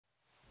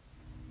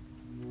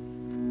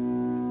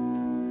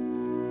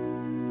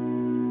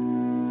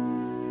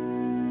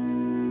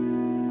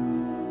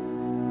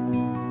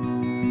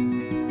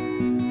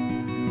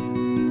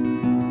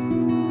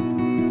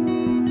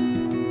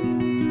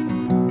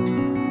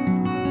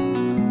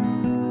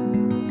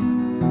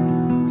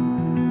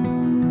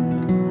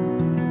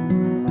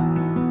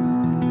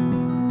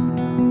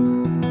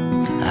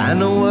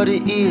know what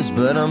it is,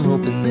 but I'm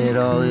hoping that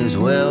all is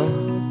well.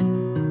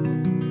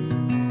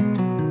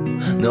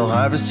 No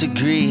harvest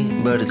degree,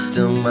 but it's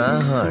still my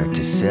heart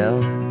to sell.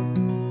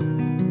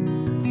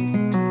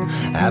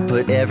 I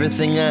put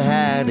everything I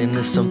had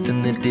into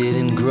something that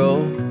didn't grow.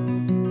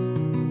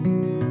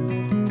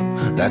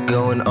 Like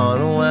going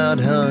on a wild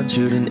hunt,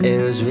 shooting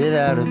arrows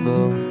without a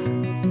bow.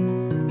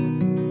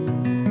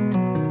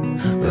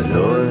 But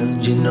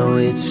Lord, you know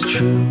it's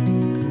true,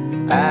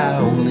 I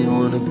only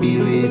wanna be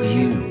with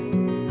you.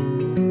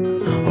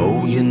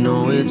 Oh, you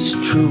know it's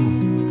true,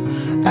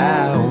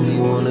 I only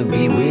wanna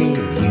be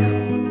with you.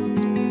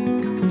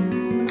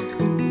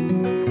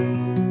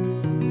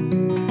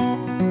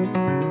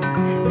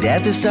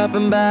 Death is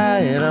stopping by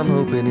and I'm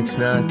hoping it's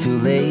not too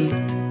late.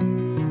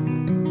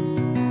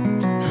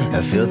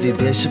 A filthy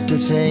bishop to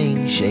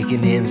thank,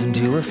 shaking hands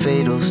into a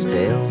fatal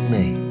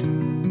stalemate.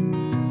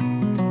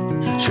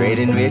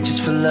 Trading riches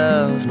for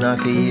love,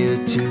 knock a year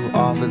or two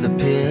off of the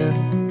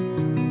pin.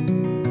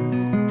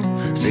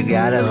 Still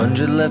got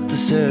 100 left to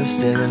serve,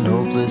 staring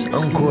hopeless,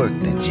 uncork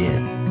the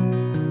gin.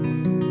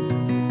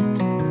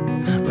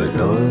 But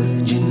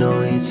Lord, you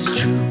know it's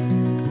true,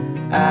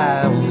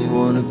 I only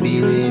wanna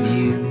be with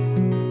you.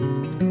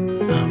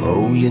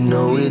 Oh, you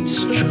know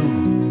it's true,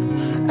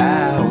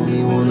 I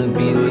only wanna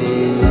be with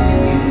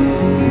you.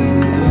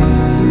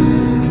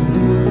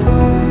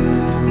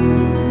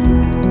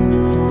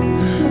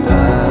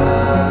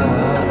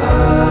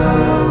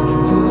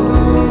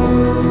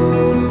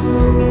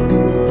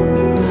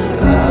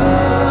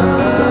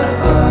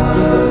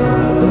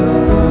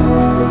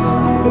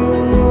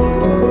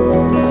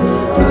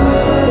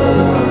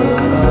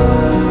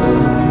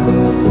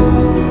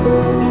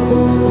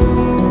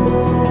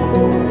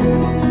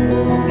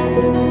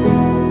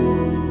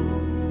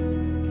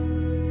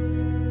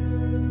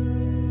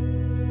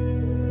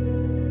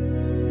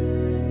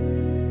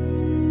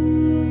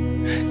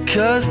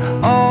 Cause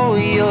all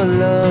your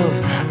love,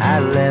 I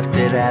left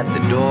it at the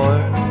door.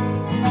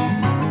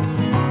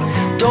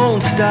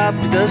 Don't stop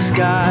the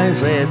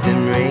skies, let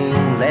them rain,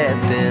 let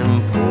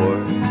them pour.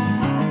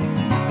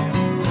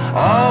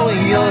 All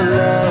your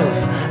love,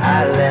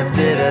 I left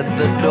it at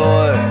the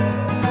door.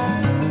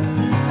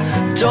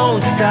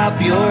 Don't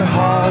stop your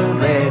heart,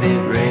 let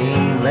it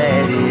rain,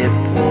 let it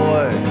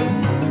pour.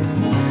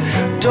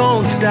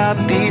 Don't stop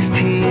these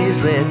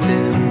tears, let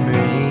them rain.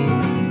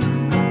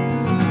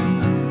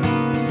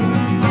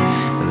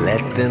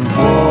 Let them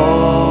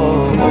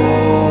pour,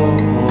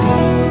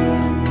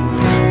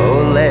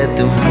 oh let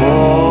them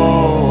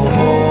pour,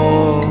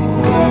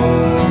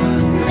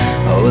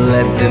 oh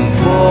let them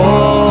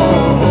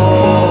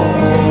pour,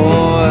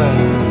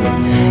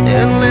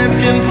 and let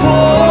them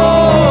pour.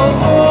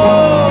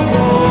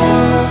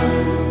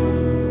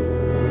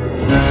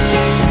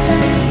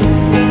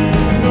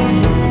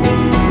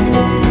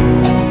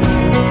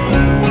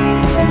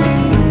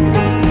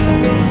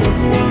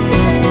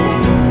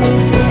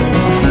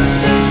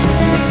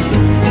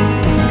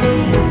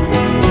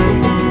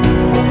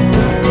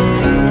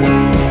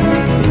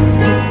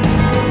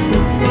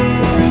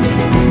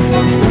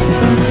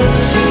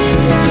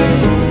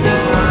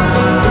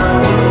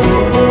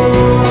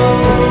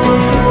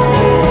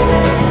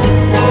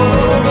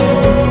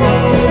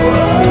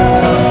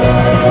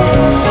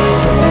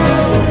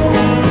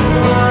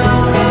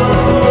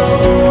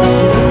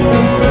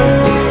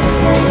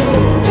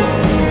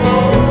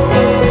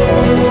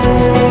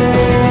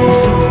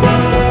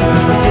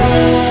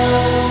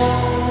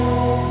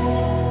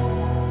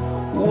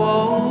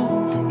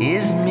 Woe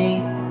is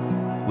me,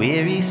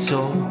 weary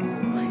soul,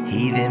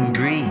 heathen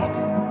breed.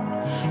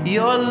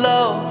 Your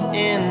love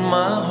in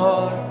my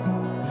heart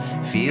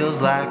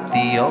feels like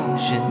the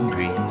ocean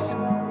breeze.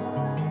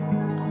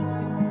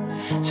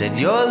 Said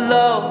your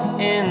love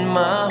in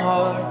my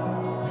heart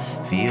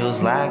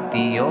feels like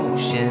the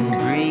ocean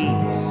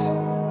breeze.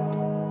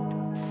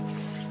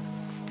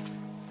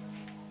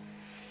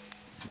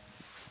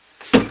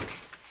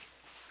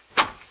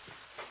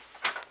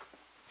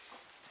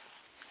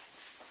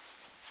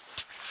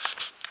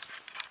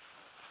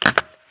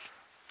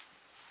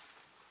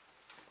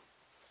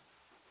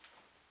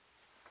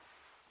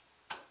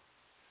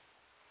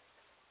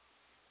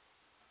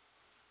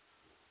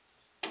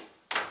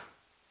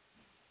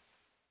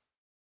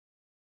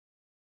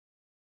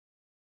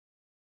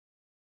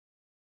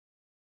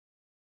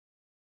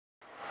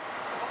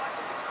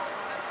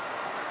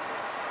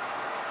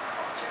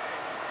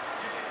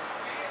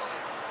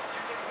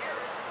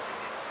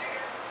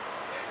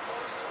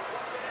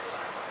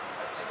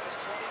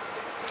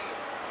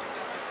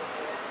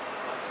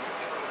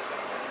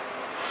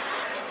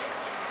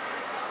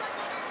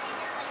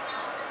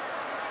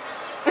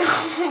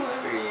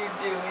 What are you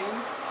doing,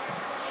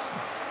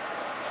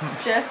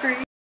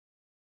 Jeffrey?